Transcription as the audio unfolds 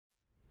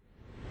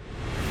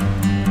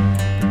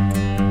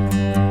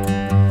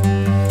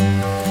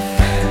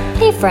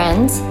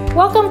friends.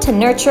 Welcome to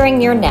Nurturing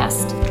Your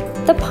Nest,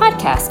 the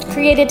podcast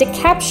created to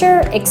capture,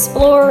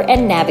 explore,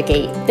 and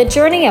navigate the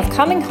journey of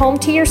coming home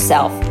to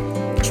yourself,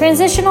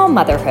 transitional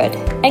motherhood,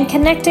 and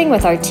connecting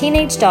with our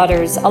teenage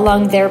daughters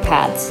along their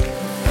paths.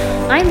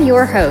 I'm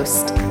your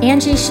host,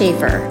 Angie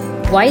Schaefer,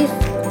 wife,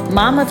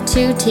 mom of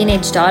 2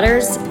 teenage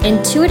daughters,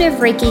 intuitive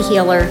Reiki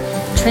healer,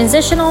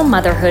 transitional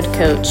motherhood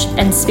coach,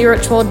 and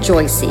spiritual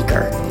joy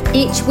seeker.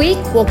 Each week,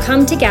 we'll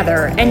come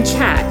together and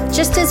chat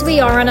just as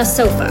we are on a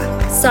sofa,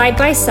 side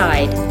by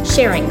side,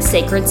 sharing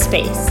sacred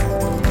space.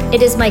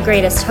 It is my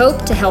greatest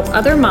hope to help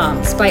other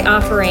moms by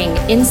offering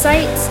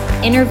insights,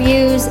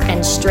 interviews,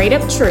 and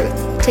straight-up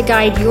truth to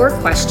guide your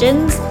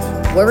questions,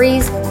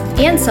 worries,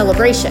 and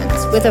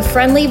celebrations with a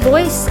friendly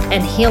voice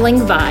and healing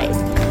vibe.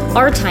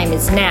 Our time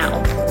is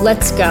now.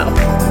 Let's go.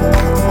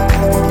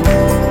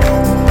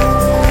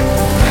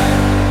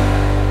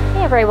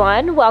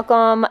 Everyone,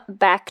 welcome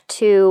back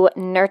to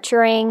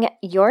Nurturing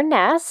Your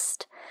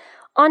Nest.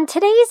 On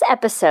today's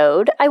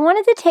episode, I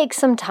wanted to take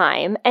some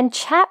time and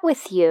chat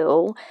with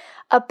you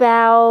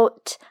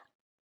about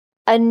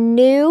a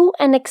new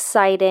and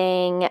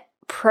exciting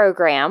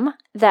program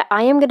that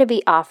I am going to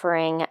be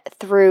offering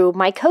through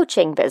my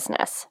coaching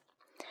business.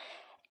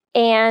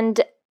 And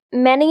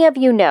many of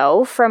you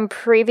know from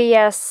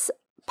previous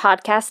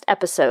podcast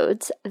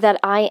episodes that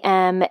I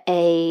am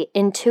an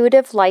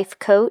intuitive life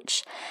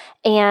coach,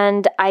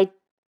 and I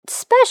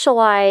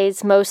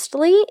specialize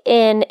mostly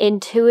in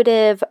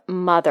intuitive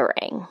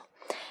mothering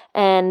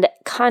and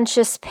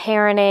conscious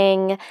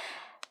parenting,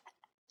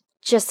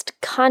 just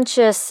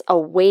conscious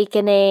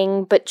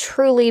awakening, but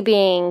truly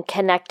being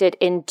connected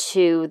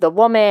into the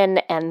woman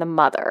and the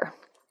mother.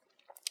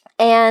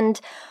 And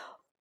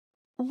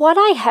what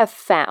I have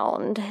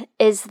found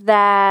is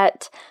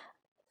that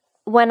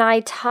when I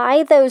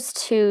tie those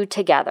two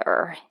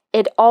together,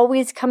 it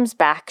always comes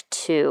back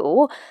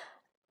to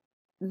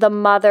the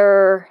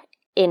mother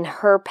in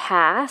her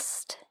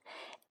past,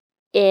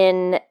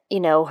 in,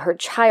 her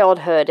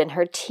childhood and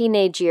her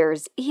teenage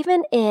years,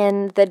 even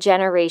in the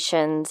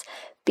generations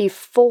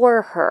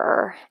before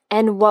her,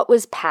 and what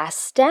was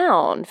passed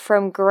down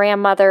from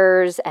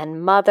grandmothers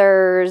and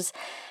mothers,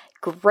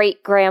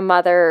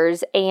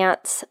 great-grandmothers,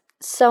 aunts,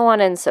 so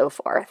on and so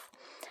forth.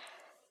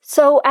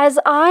 So as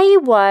I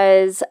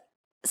was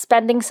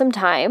spending some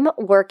time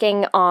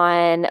working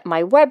on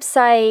my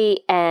website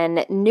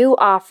and new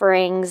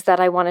offerings that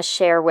I want to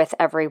share with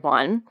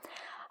everyone,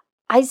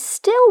 I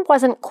still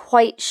wasn't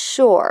quite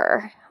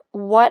sure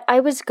what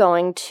I was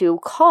going to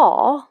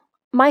call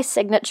my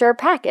signature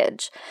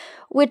package,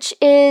 which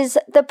is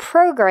the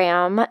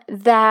program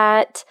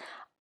that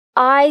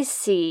I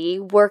see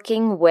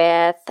working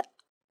with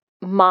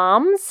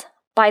moms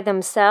by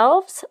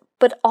themselves,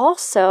 but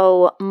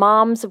also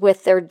moms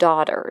with their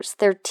daughters,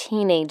 their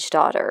teenage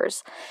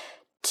daughters,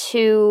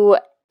 to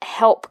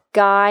help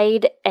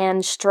guide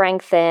and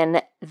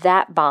strengthen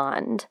that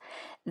bond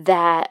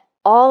that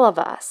all of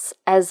us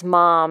as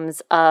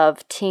moms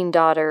of teen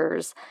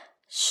daughters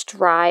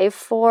strive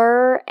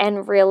for,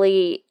 and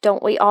really,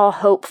 don't we all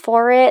hope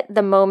for it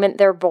the moment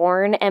they're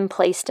born and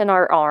placed in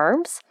our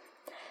arms?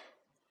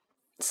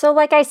 So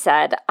like I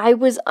said, I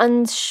was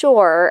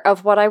unsure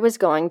of what I was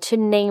going to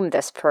name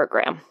this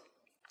program.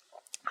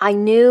 I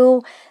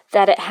knew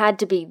that it had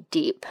to be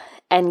deep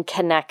and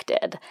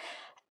connected.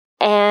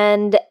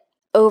 And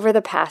over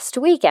the past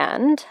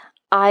weekend,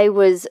 I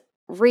was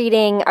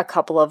reading a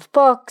couple of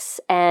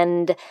books,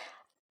 and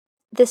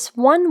this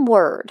one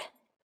word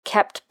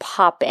kept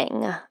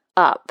popping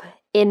up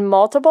in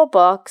multiple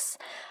books,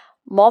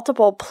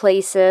 multiple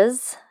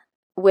places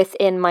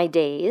within my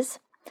days.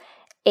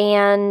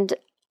 And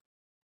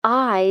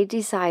I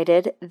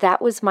decided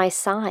that was my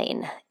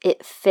sign.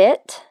 It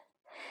fit.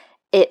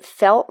 It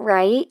felt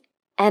right,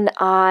 and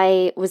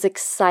I was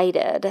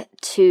excited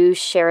to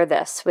share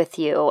this with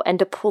you and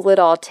to pull it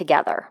all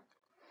together.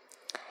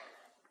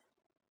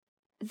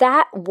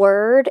 That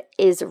word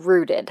is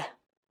rooted.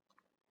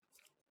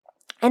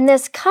 And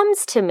this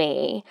comes to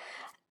me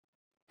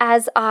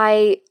as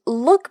I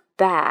look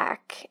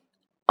back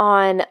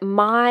on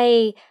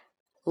my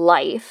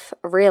life,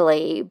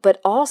 really, but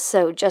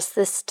also just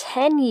this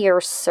 10-year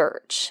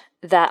search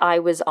that I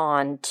was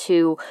on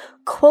to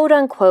quote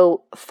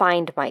unquote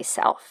find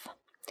myself.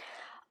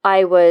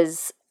 I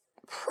was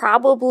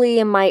probably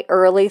in my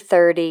early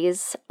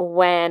 30s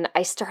when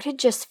I started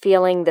just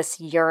feeling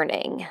this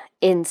yearning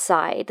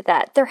inside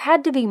that there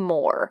had to be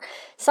more,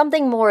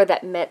 something more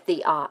that met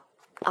the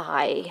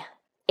eye.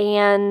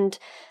 And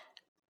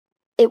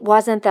it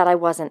wasn't that I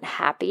wasn't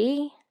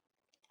happy.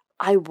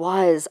 I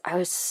was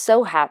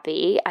so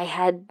happy. I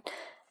had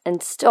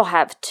and still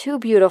have 2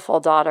 beautiful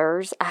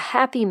daughters, a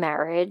happy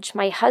marriage.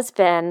 My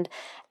husband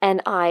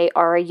and I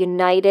are a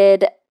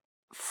united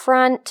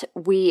front.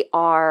 We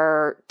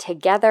are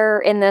together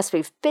in this.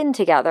 We've been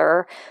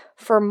together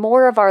for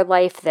more of our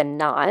life than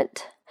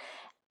not.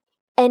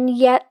 And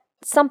yet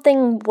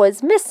something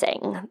was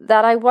missing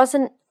that I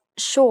wasn't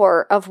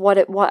sure of what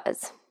it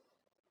was.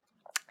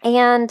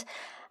 And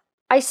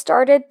I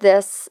started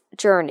this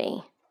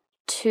journey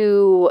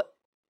to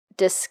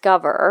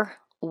discover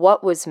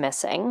what was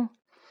missing.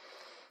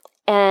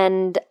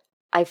 And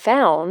I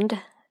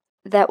found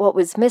that what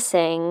was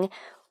missing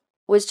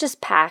was just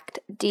packed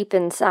deep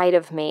inside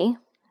of me,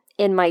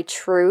 in my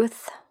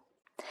truth,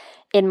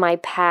 in my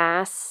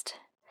past,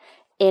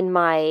 in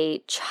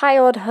my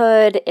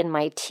childhood, in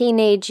my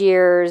teenage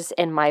years,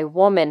 in my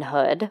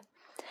womanhood.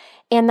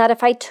 And that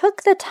if I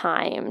took the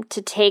time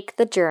to take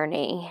the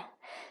journey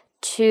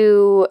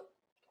to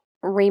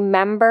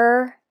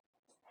remember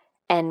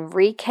and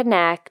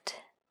reconnect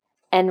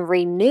and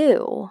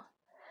renew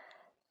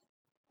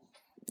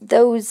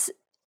those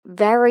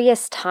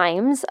various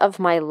times of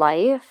my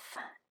life,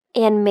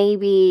 and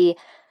maybe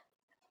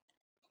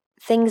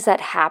things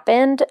that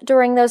happened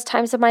during those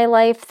times of my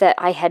life that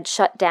I had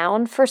shut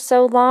down for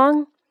so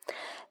long,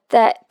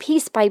 that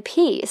piece by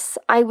piece,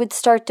 I would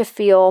start to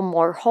feel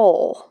more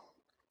whole.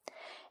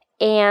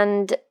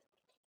 And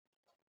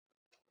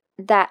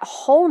that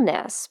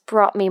wholeness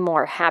brought me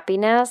more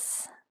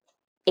happiness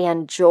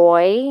and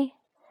joy.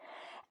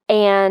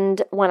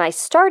 And when I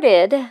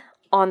started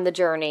on the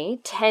journey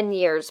 10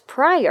 years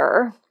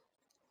prior,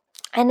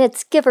 and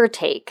it's give or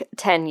take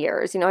 10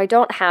 years. I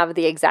don't have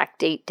the exact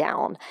date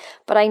down,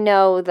 but I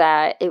know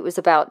that it was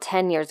about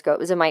 10 years ago. It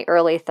was in my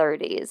early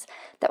 30s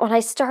that when I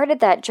started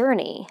that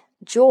journey,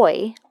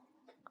 joy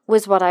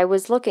was what I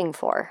was looking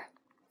for.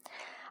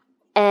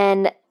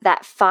 And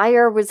that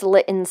fire was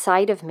lit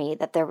inside of me,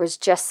 that there was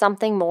just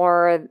something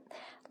more,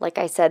 like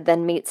I said,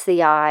 than meets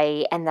the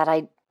eye, and that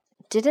I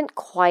didn't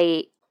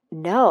quite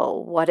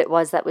know what it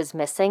was that was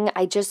missing.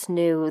 I just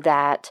knew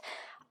that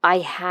I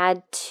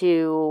had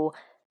to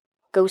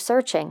go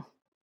searching.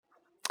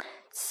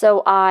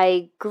 So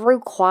I grew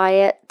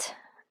quiet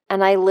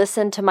and I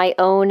listened to my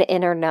own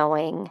inner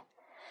knowing,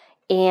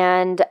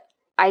 and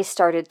I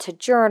started to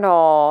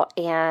journal,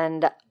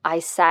 and I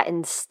sat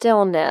in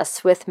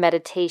stillness with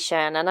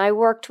meditation, and I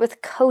worked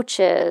with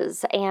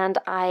coaches, and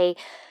I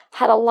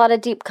had a lot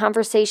of deep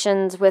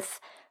conversations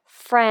with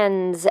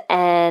friends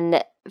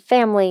and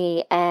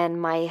family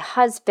and my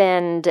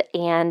husband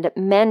and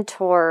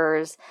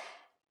mentors.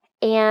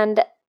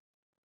 And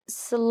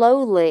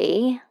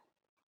slowly,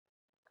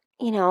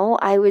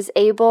 I was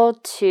able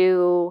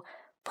to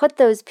put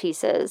those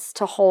pieces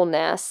to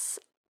wholeness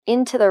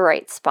into the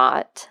right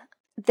spot.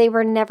 They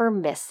were never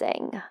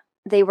missing.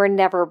 They were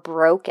never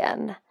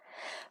broken.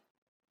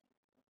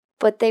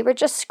 But they were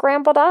just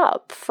scrambled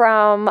up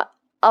from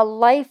a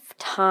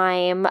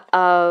lifetime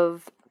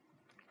of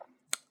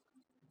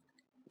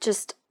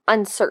just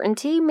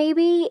uncertainty,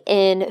 maybe,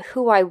 in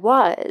who I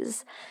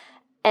was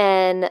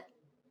and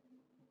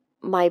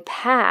my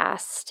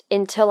past,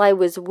 until I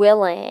was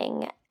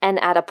willing and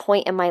at a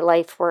point in my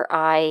life where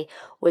I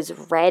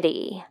was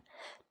ready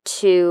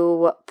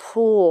to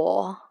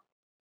pull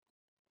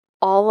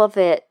all of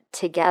it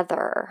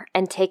together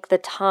and take the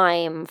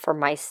time for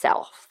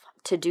myself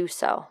to do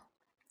so.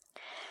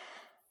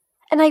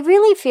 And I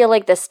really feel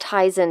like this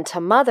ties into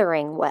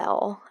mothering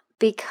well,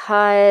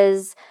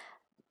 because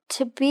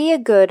to be a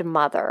good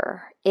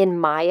mother, in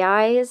my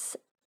eyes,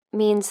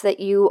 means that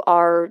you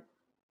are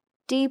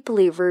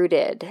deeply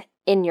rooted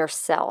in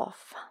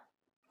yourself.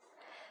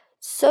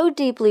 So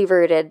deeply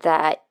rooted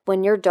that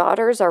when your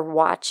daughters are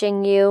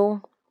watching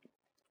you,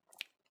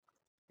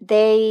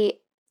 they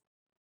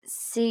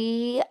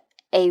see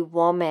a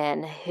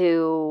woman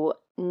who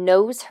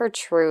knows her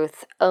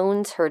truth,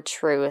 owns her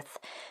truth,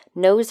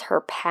 knows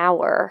her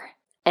power,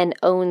 and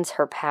owns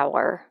her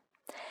power,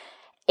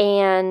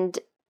 and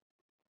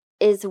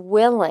is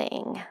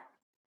willing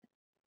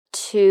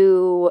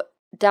to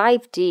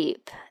dive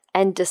deep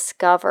and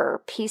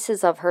discover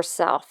pieces of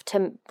herself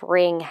to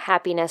bring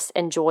happiness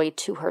and joy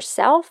to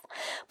herself,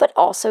 but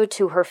also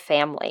to her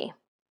family.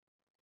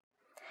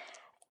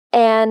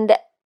 And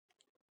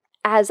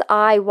as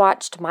I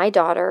watched my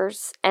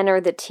daughters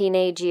enter the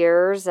teenage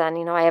years,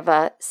 and, I have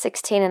a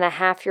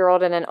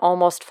 16-and-a-half-year-old and an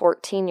almost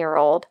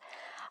 14-year-old,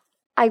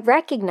 I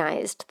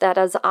recognized that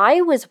as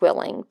I was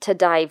willing to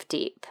dive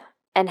deep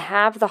and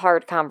have the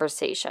hard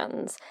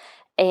conversations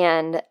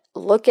and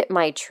look at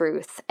my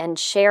truth and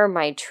share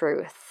my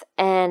truth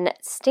and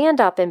stand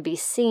up and be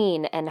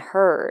seen and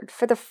heard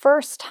for the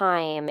first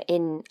time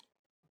in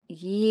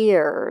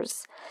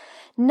years,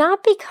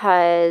 not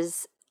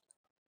because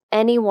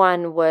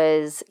anyone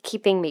was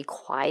keeping me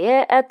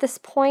quiet at this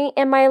point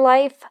in my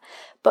life,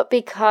 but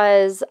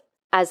because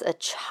as a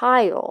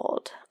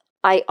child,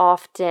 I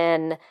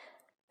often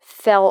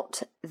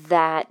felt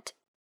that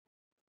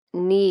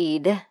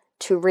need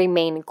to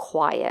remain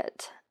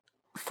quiet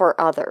for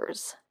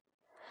others,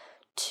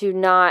 to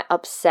not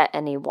upset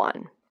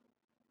anyone.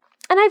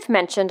 And I've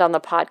mentioned on the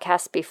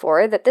podcast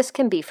before that this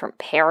can be from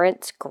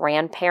parents,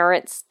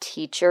 grandparents,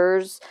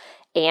 teachers,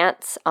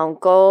 aunts,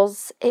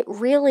 uncles. It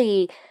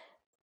really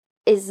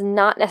is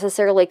not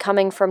necessarily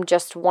coming from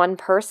just one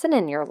person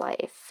in your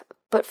life,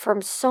 but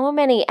from so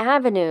many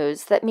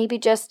avenues that maybe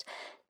just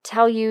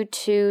tell you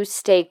to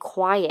stay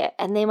quiet.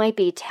 And they might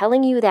be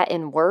telling you that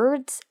in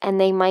words,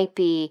 and they might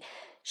be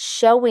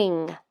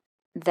showing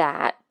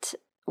that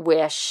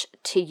wish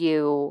to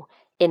you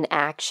in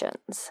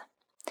actions.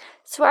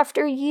 So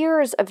after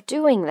years of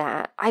doing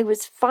that, I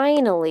was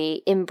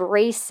finally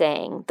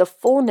embracing the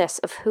fullness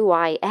of who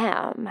I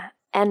am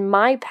and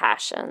my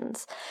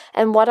passions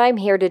and what I'm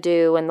here to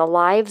do and the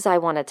lives I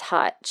want to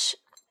touch.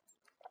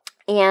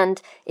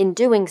 And in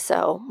doing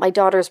so, my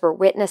daughters were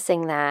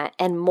witnessing that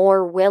and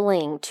more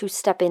willing to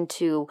step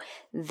into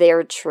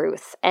their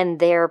truth and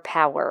their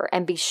power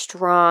and be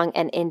strong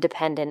and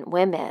independent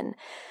women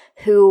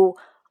who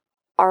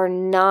are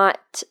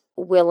not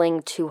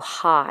willing to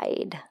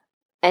hide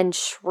and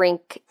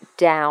shrink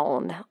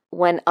down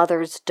when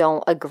others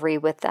don't agree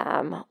with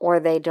them or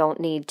they don't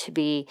need to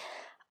be,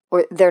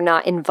 or they're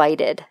not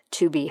invited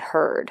to be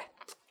heard.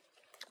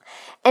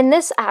 And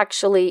this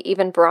actually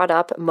even brought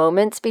up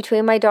moments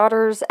between my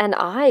daughters and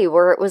I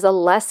where it was a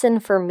lesson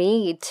for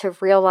me to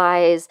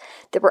realize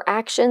there were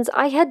actions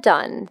I had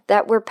done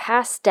that were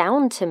passed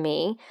down to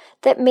me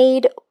that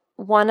made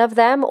one of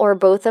them or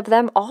both of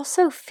them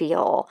also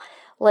feel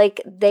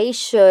like they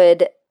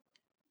should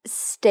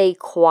stay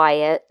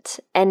quiet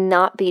and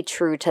not be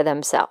true to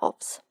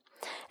themselves.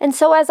 And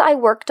so as I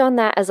worked on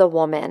that as a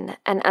woman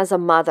and as a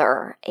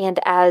mother and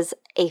as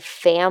a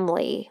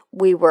family,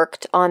 we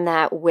worked on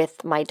that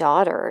with my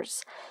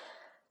daughters.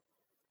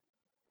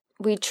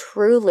 We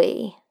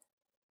truly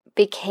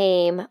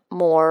became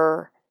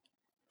more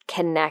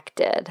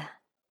connected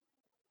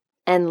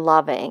and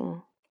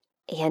loving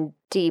and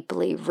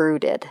deeply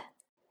rooted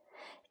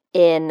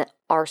in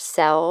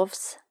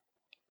ourselves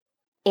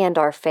and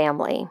our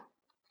family,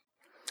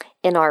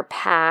 in our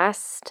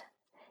past,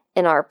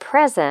 in our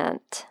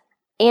present,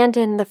 and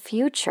in the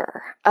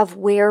future of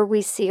where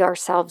we see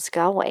ourselves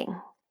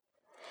going.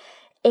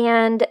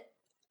 And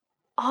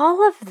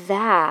all of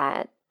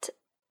that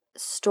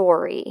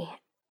story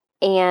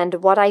and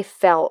what I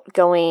felt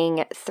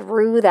going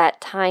through that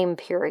time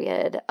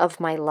period of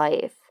my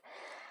life,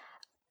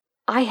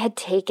 I had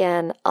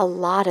taken a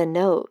lot of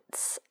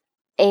notes,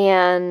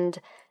 and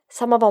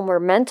some of them were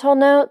mental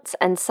notes,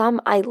 and some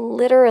I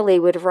literally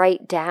would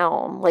write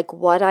down, like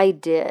what I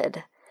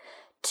did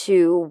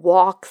to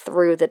walk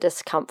through the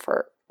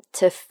discomfort,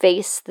 to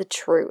face the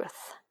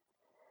truth,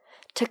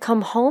 to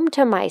come home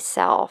to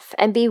myself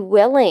and be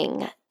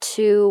willing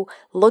to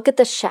look at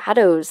the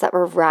shadows that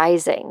were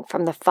rising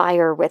from the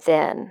fire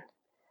within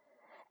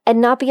and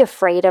not be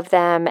afraid of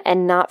them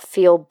and not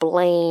feel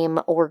blame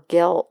or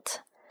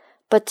guilt,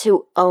 but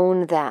to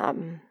own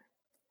them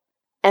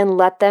and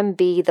let them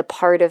be the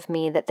part of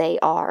me that they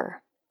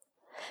are.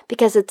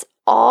 Because it's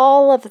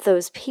all of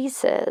those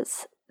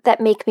pieces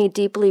that make me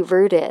deeply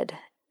rooted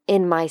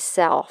in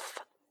myself,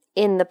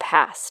 in the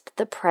past,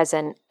 the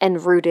present,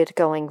 and rooted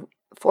going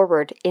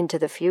forward into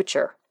the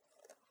future.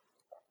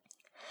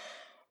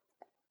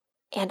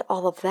 And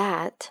all of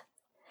that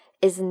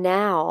is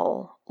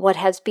now what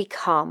has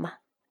become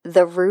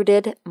the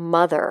Rooted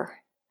Mother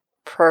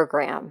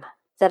program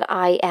that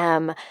I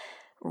am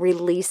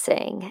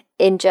releasing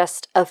in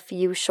just a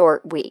few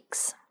short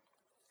weeks.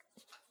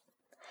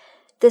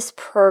 This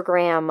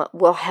program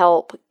will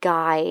help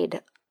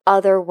guide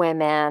other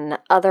women,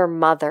 other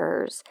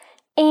mothers,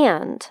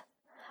 and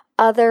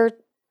other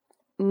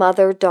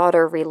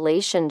mother-daughter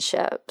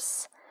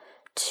relationships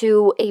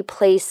to a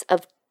place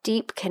of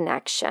deep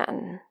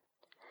connection,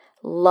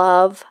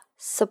 love,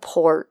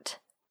 support,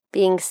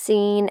 being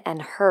seen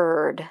and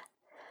heard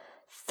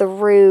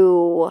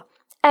through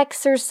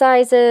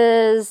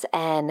exercises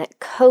and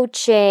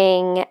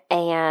coaching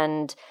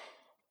and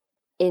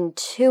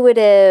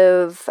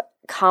intuitive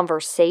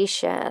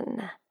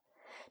conversation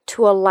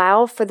to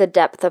allow for the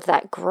depth of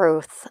that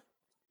growth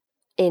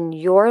in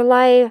your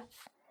life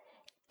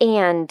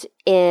and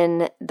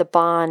in the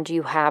bond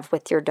you have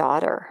with your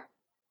daughter.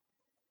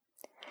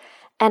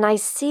 And I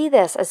see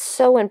this as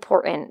so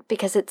important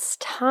because it's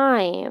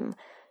time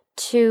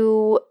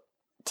to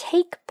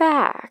take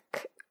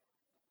back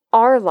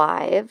our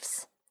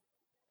lives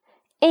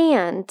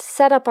and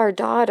set up our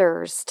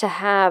daughters to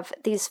have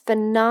these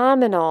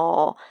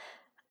phenomenal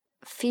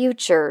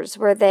futures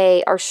where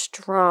they are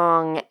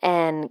strong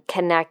and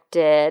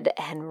connected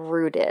and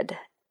rooted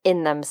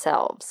in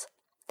themselves.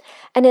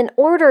 And in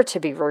order to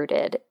be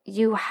rooted,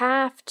 you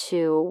have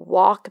to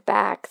walk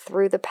back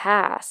through the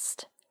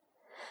past.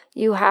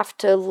 You have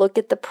to look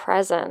at the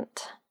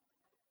present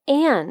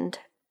and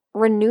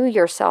renew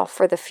yourself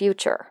for the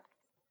future.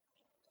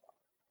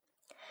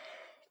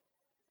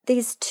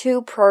 These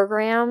two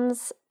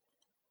programs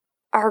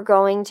are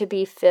going to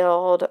be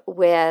filled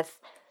with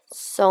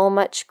so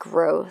much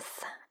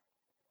growth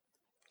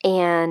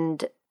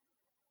and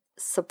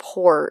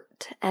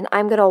support, and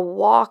I'm going to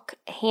walk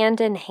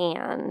hand in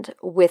hand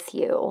with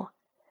you,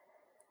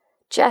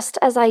 just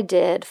as I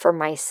did for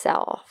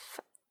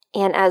myself,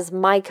 and as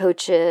my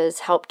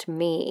coaches helped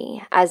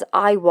me as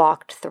I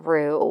walked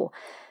through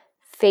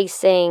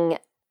facing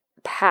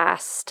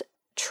past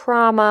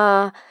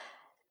trauma,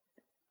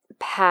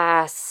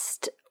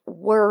 past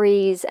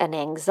worries and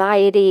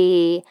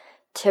anxiety,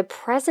 to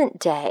present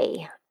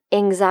day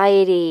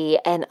anxiety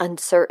and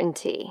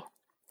uncertainty,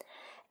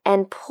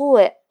 and pull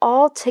it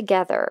all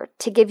together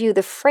to give you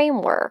the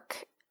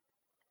framework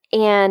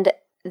and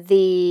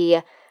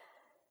the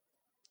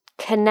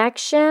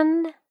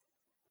connection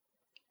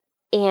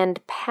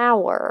and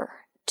power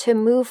to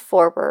move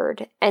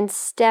forward and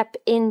step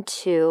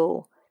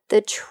into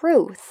the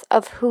truth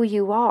of who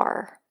you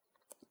are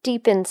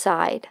deep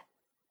inside,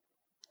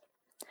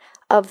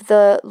 of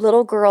the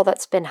little girl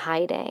that's been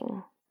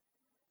hiding,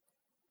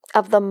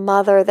 of the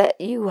mother that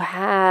you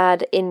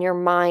had in your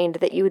mind,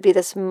 that you would be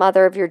this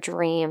mother of your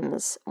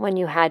dreams when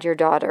you had your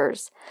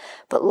daughters.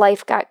 But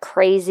life got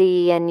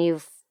crazy and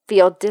you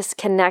feel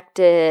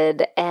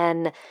disconnected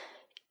and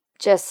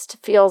just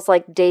feels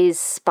like days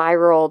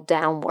spiral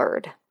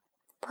downward.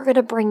 We're going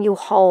to bring you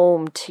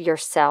home to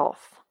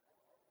yourself,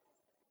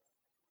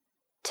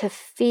 to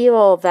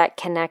feel that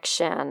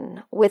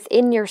connection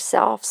within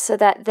yourself so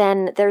that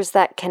then there's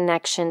that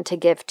connection to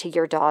give to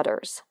your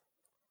daughters.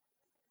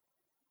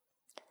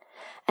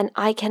 And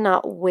I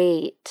cannot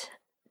wait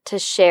to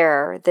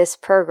share this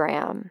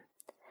program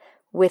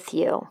with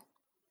you.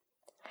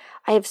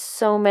 I have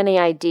so many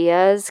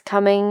ideas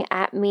coming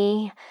at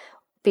me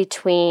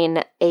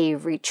between a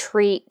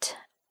retreat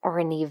or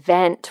an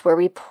event where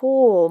we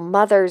pull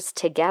mothers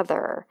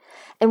together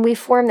and we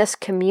form this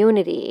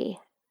community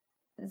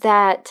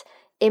that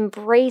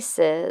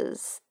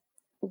embraces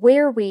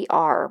where we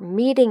are,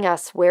 meeting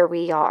us where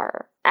we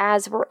are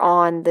as we're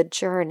on the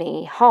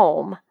journey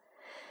home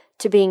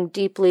to being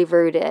deeply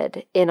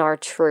rooted in our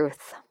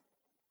truth,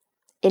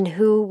 in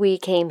who we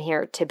came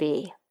here to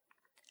be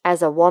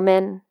as a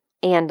woman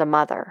and a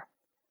mother.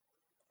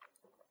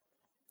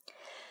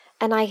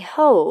 And I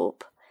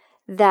hope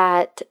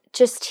that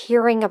just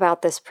hearing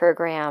about this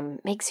program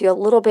makes you a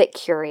little bit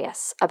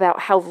curious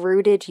about how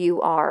rooted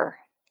you are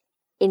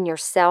in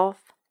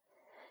yourself,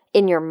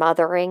 in your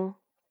mothering,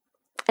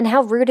 and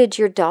how rooted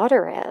your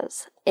daughter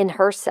is in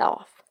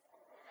herself.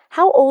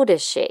 How old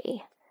is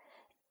she?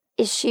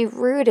 Is she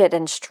rooted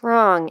and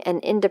strong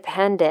and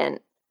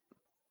independent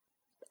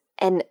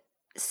and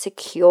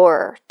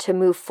secure to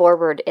move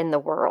forward in the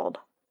world?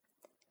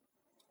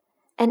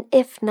 And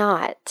if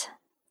not,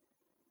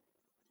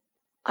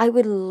 I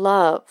would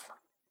love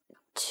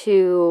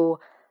to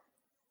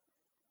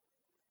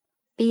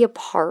be a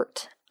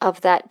part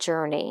of that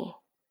journey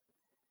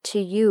to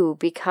you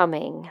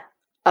becoming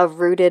a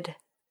rooted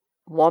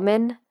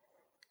woman,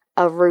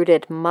 a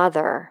rooted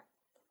mother,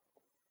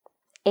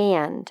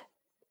 and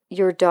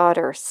your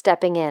daughter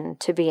stepping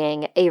into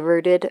being a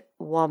rooted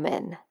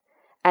woman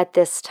at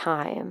this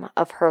time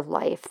of her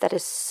life that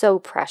is so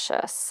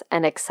precious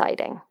and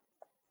exciting.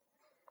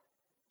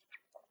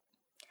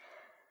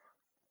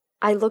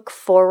 I look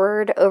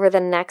forward over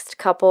the next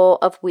couple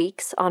of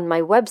weeks on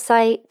my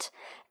website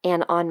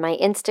and on my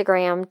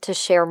Instagram to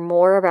share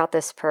more about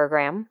this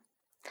program.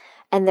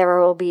 And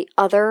there will be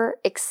other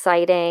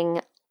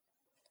exciting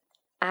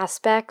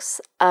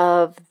aspects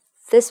of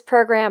this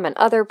program and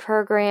other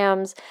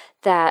programs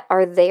that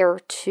are there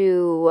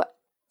to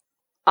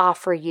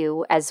offer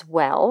you as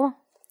well.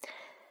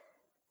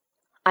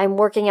 I'm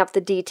working out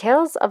the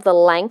details of the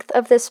length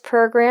of this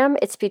program.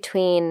 It's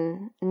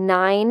between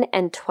 9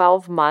 and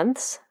 12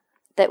 months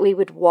that we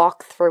would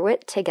walk through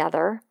it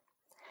together.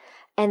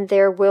 And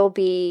there will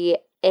be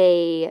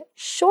a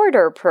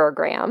shorter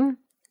program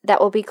that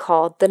will be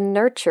called the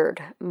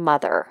Nurtured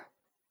Mother.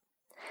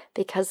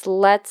 Because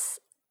let's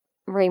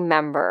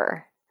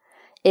remember,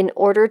 in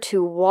order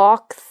to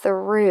walk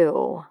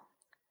through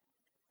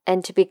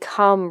and to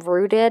become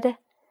rooted,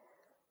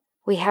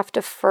 we have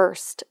to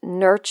first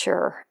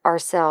nurture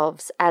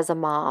ourselves as a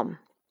mom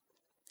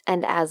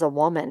and as a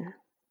woman.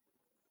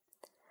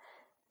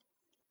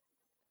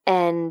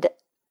 And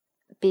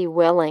be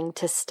willing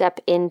to step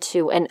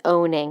into and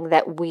owning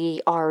that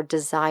we are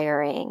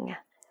desiring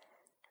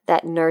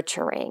that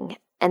nurturing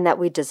and that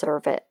we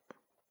deserve it.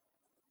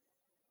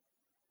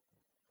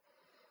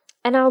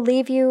 And I'll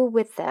leave you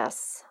with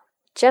this,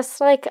 just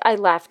like I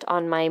left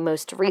on my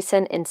most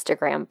recent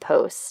Instagram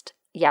post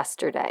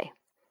yesterday.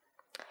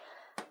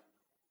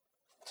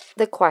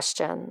 The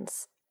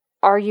questions: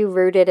 are you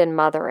rooted in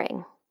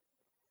mothering?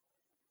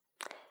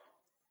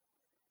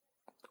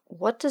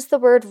 What does the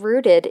word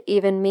rooted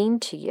even mean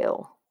to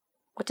you?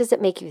 What does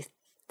it make you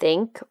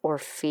think or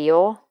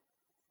feel?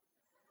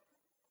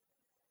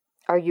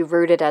 Are you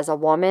rooted as a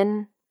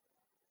woman?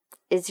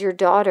 Is your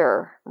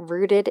daughter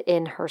rooted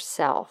in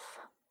herself?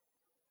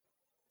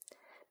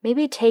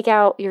 Maybe take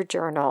out your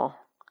journal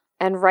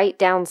and write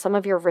down some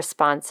of your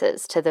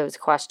responses to those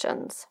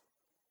questions.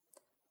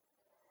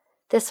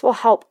 This will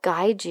help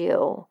guide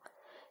you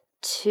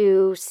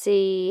to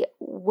see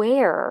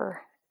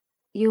where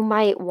you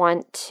might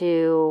want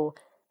to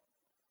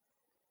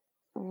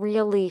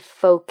really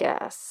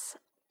focus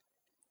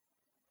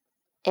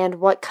and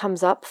what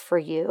comes up for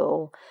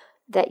you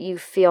that you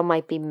feel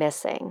might be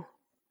missing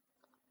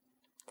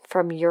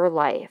from your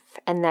life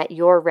and that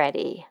you're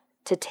ready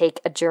to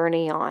take a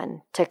journey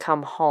on to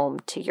come home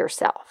to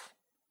yourself.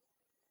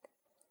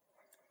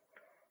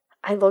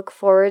 I look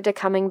forward to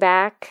coming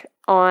back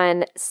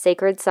on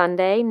Sacred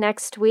Sunday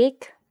next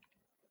week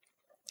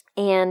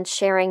and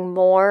sharing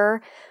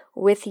more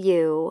with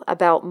you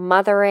about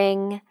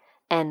mothering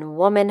and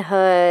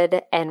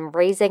womanhood and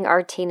raising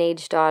our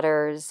teenage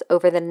daughters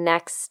over the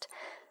next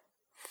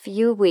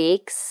few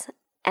weeks,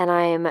 and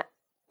I'm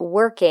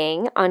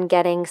working on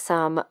getting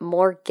some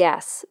more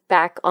guests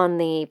back on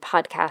the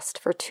podcast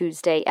for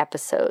Tuesday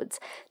episodes.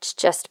 It's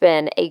just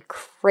been a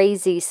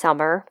crazy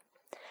summer.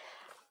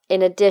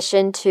 In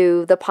addition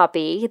to the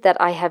puppy that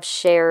I have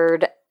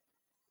shared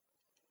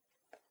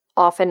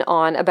off and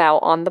on about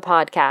on the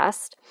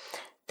podcast,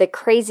 the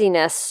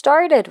craziness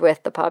started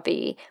with the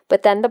puppy,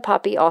 but then the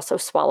puppy also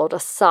swallowed a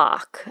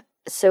sock.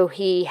 So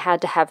he had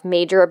to have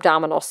major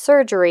abdominal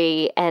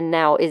surgery and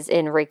now is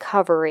in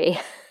recovery.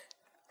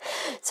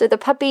 So the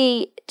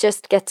puppy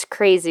just gets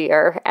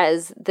crazier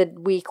as the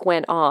week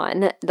went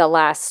on. The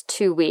last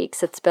 2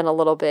 weeks, it's been a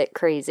little bit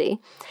crazy.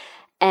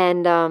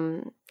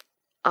 And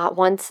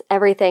once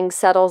everything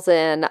settles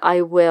in,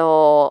 I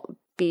will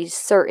be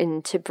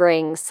certain to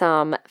bring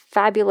some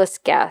fabulous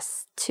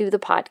guests to the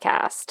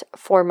podcast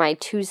for my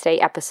Tuesday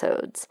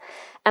episodes.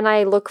 And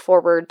I look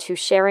forward to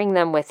sharing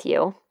them with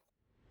you.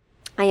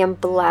 I am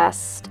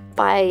blessed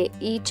by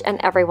each and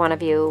every one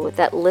of you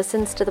that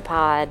listens to the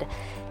pod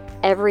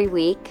every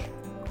week,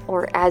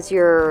 or as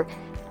you're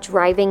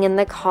driving in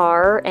the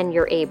car and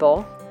you're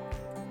able.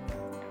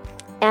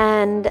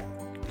 And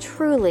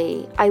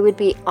truly, I would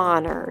be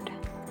honored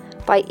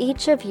by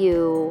each of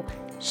you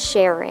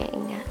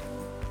sharing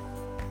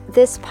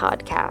this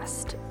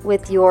podcast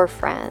with your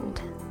friend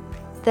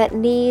that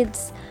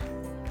needs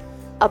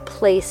a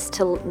place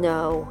to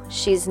know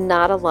she's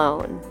not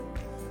alone,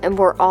 and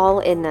we're all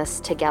in this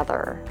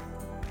together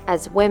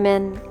as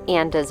women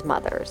and as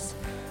mothers.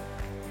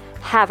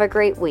 Have a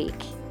great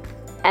week,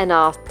 and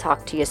I'll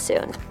talk to you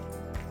soon.